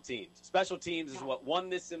of special teams. Special teams is what won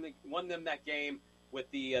them that game with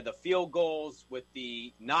the field goals, with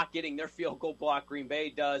the not getting their field goal block. Green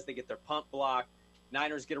Bay does. They get their punt block.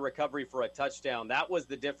 Niners get a recovery for a touchdown. That was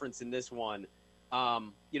the difference in this one.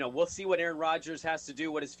 We'll see what Aaron Rodgers has to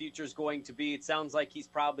do, what his future is going to be. It sounds like he's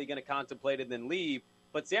probably going to contemplate it and then leave.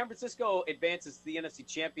 But San Francisco advances to the NFC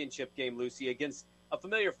Championship game, Lucy, against a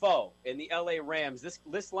familiar foe in the LA Rams.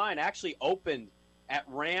 This line actually opened at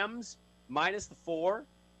Rams minus the 4,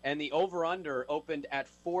 and the over-under opened at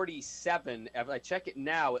 47. If I check it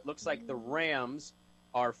now, it looks like the Rams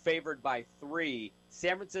are favored by 3.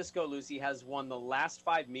 San Francisco, Lucy, has won the last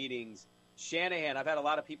 5 meetings. Shanahan, I've had a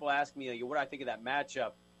lot of people ask me, what do I think of that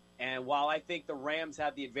matchup? And while I think the Rams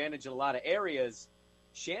have the advantage in a lot of areas,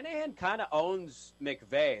 Shanahan kind of owns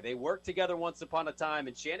McVay. They worked together once upon a time,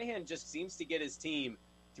 and Shanahan just seems to get his team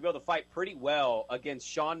to be able to fight pretty well against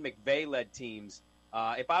Sean McVay-led teams.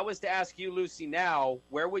 If I was to ask you, Lucy, now,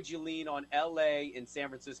 where would you lean on L.A. and San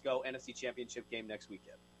Francisco NFC Championship game next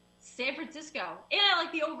weekend? San Francisco. And I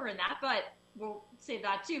like the over in that, but we'll say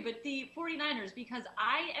that too. But the 49ers, because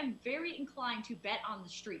I am very inclined to bet on the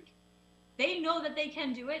streak. They know that they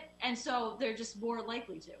can do it, and so they're just more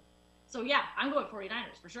likely to. So, yeah, I'm going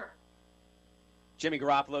 49ers for sure. Jimmy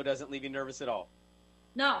Garoppolo doesn't leave you nervous at all?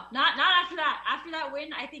 No, not after that. After that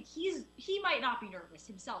win, I think he might not be nervous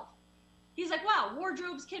himself. He's like, wow,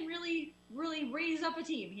 wardrobes can really, really raise up a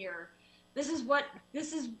team here.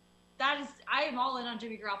 I am all in on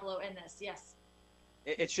Jimmy Garoppolo in this, yes.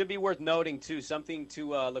 It should be worth noting, too, something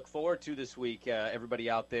to look forward to this week, everybody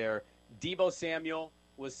out there. Deebo Samuel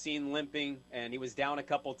was seen limping, and he was down a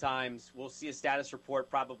couple times. We'll see a status report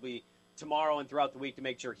probably tomorrow and throughout the week to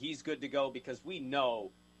make sure he's good to go, because we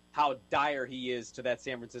know how dire he is to that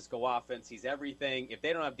San Francisco offense. He's everything. If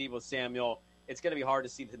they don't have Deebo Samuel, it's going to be hard to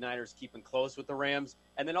see the Niners keeping close with the Rams.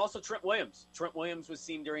 And then also Trent Williams. Trent Williams was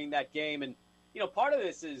seen during that game. And, part of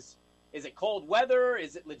this is it cold weather?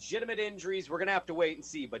 Is it legitimate injuries? We're going to have to wait and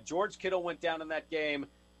see. But George Kittle went down in that game.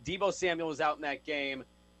 Deebo Samuel was out in that game.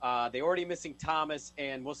 They already missing Thomas,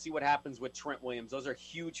 and we'll see what happens with Trent Williams. Those are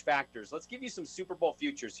huge factors. Let's give you some Super Bowl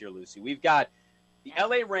futures here, Lucy. We've got the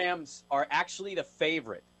LA Rams are actually the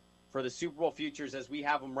favorite for the Super Bowl futures as we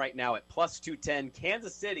have them right now at plus 210.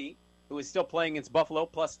 Kansas City, who is still playing against Buffalo,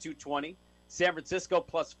 plus 220. San Francisco,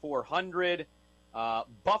 plus 400.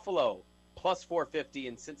 Buffalo, plus 450.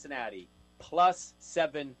 And Cincinnati, plus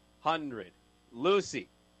 700. Lucy,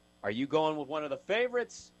 are you going with one of the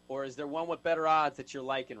favorites, or is there one with better odds that you're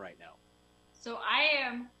liking right now? So I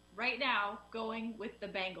am right now going with the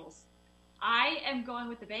Bengals. I am going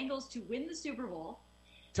with the Bengals to win the Super Bowl.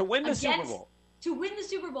 To win the Super Bowl? To win the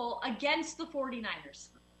Super Bowl against the 49ers.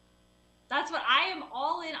 That's what I am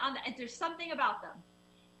all in on. There's something about them.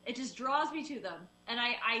 It just draws me to them. And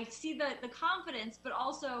I see the confidence, but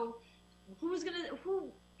also who is going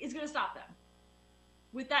to stop them?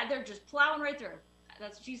 With that, they're just plowing right through.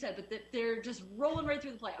 That's what she said, but they're just rolling right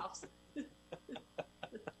through the playoffs.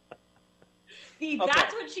 See, okay.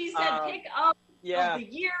 That's what she said. Pick up of the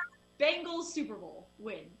year, Bengals Super Bowl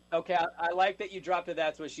win. Okay, I like that you dropped it.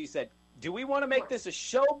 That's what she said. Do we want to make this a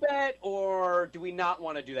show bet, or do we not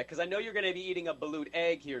want to do that? Because I know you're going to be eating a balut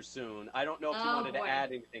egg here soon. I don't know if you wanted to add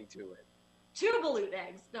anything to it. 2 balut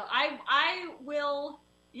eggs. No, I will.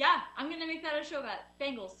 Yeah, I'm going to make that a show bet.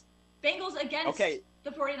 Bengals against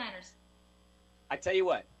the 49ers. I tell you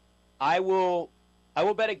what, I will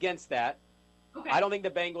bet against that. Okay. I don't think the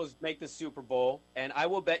Bengals make the Super Bowl, and I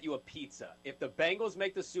will bet you a pizza. If the Bengals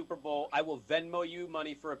make the Super Bowl, I will Venmo you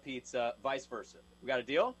money for a pizza, vice versa. We got a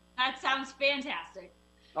deal? That sounds fantastic.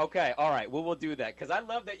 Okay, all right. Well, we'll do that, because I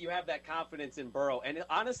love that you have that confidence in Burrow. And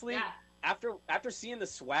honestly, after seeing the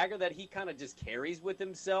swagger that he kind of just carries with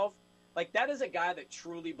himself, like, that is a guy that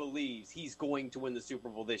truly believes he's going to win the Super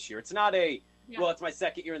Bowl this year. It's not well, it's my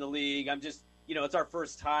second year in the league. I'm just, it's our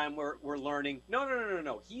first time. We're learning.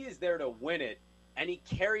 No. He is there to win it, and he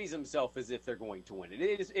carries himself as if they're going to win it.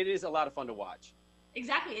 It is a lot of fun to watch.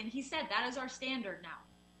 Exactly, and he said that is our standard now.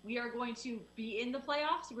 We are going to be in the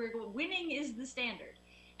playoffs. Winning is the standard.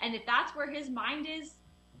 And if that's where his mind is,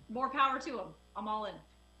 more power to him. I'm all in.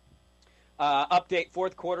 Update,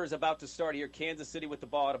 fourth quarter is about to start here. Kansas City with the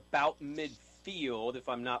ball at about midfield, if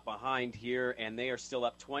I'm not behind here, and they are still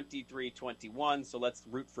up 23-21, so let's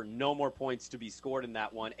root for no more points to be scored in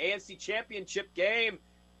that one. AFC Championship game.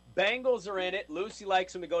 Bengals are in it. Lucy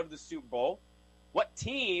likes them to go to the Super Bowl. What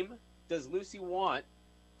team does Lucy want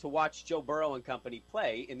to watch Joe Burrow and company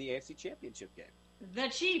play in the AFC Championship game? The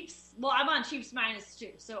Chiefs. Well, I'm on Chiefs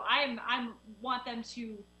 -2, so I want them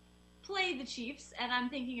to play the Chiefs, and I'm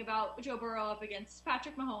thinking about Joe Burrow up against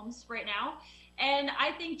Patrick Mahomes right now, and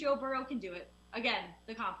I think Joe Burrow can do it. Again,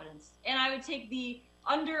 the confidence. And I would take the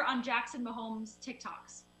under on Jackson Mahomes'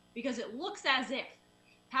 TikToks, because it looks as if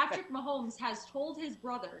Patrick Mahomes has told his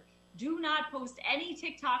brother, do not post any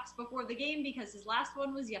TikToks before the game because his last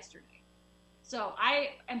one was yesterday. So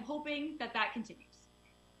I am hoping that continues.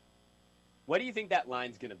 What do you think that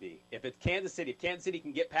line's going to be? If Kansas City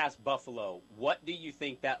can get past Buffalo, what do you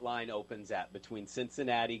think that line opens at between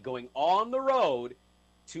Cincinnati going on the road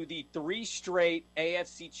to the 3 straight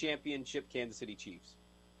AFC Championship Kansas City Chiefs?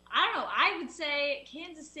 I don't know. I would say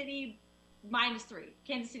Kansas City -3.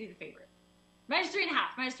 Kansas City the favorite.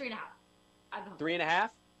 -3.5. -3.5. 3.5?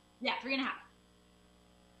 Yeah, 3.5.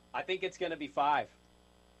 I think it's going to be 5.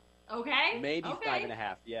 Okay. Maybe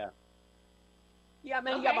 5.5. Yeah. Yeah,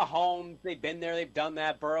 man, you got Mahomes. They've been there. They've done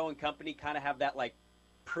that. Burrow and company kind of have that,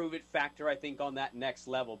 prove it factor, I think, on that next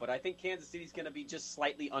level. But I think Kansas City's going to be just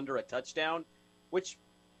slightly under a touchdown, which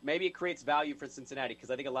maybe it creates value for Cincinnati,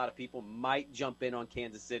 because I think a lot of people might jump in on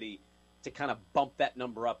Kansas City to kind of bump that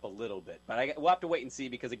number up a little bit. But we'll have to wait and see,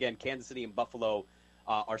 because, again, Kansas City and Buffalo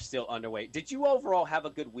are still underway. Did you overall have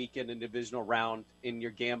a good weekend in the divisional round in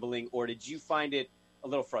your gambling, or did you find it a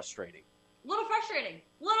little frustrating? A little frustrating.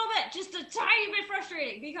 A little bit. Just a tiny bit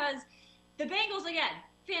frustrating, because the Bengals, again,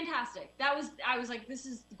 fantastic. I was like, this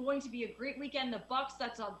is going to be a great weekend. The Bucs,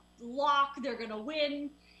 that's a lock. They're going to win.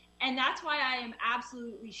 And that's why I am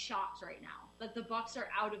absolutely shocked right now that the Bucs are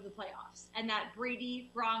out of the playoffs, and that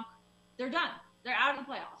Brady, Gronk, they're done. They're out of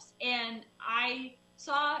the playoffs. And I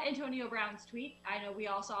saw Antonio Brown's tweet. I know we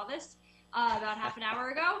all saw this about half an hour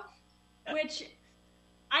ago, which,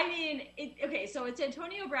 I mean, so it's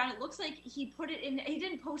Antonio Brown. It looks like he put it in. He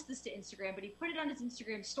didn't post this to Instagram, but he put it on his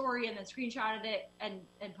Instagram story and then screenshotted it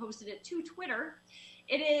and posted it to Twitter.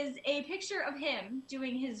 It is a picture of him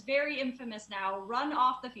doing his very infamous now run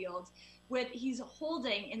off the field he's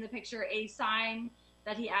holding in the picture a sign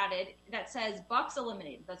that he added that says Bucs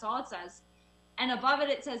eliminated. That's all it says. And above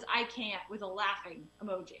it says, I can't, with a laughing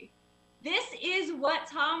emoji. This is what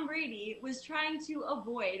Tom Brady was trying to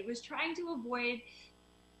avoid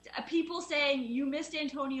people saying you missed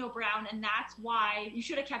Antonio Brown and that's why you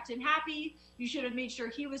should have kept him happy. You should have made sure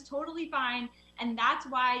he was totally fine. And that's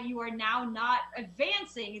why you are now not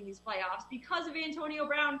advancing in these playoffs because of Antonio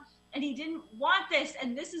Brown. And he didn't want this.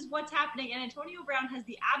 And this is what's happening. And Antonio Brown has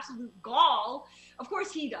the absolute gall. Of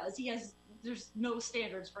course he does. There's no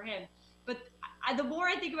standards for him. But the more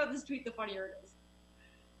I think about this tweet, the funnier it is.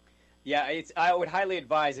 Yeah, I would highly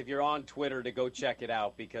advise if you're on Twitter to go check it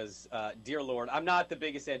out because, dear Lord, I'm not the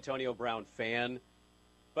biggest Antonio Brown fan,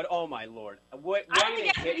 but oh my Lord, I don't think he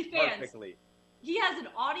has any fans. Perfectly. He has an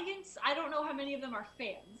audience. I don't know how many of them are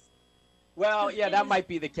fans. Well, yeah, that might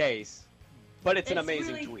be the case, but it's an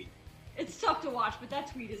amazing tweet. It's tough to watch, but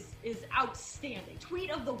that tweet is outstanding. Tweet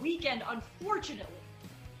of the weekend, unfortunately.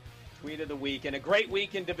 Tweet of the week, and a great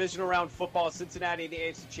week in divisional round football. Cincinnati in the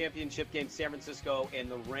AFC Championship game, San Francisco and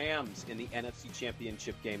the Rams in the NFC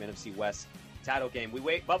Championship game, NFC West title game. We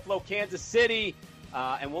wait Buffalo, Kansas City,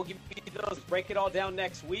 and we'll give you those. Break it all down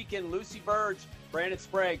next week. And Lucy Burge, Brandon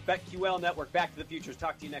Sprague, BetQL Network, Back to the Futures.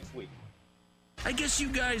 Talk to you next week. I guess you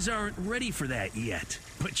guys aren't ready for that yet,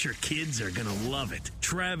 but your kids are going to love it.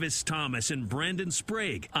 Travis Thomas and Brandon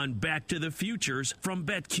Sprague on Back to the Futures from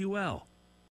BetQL.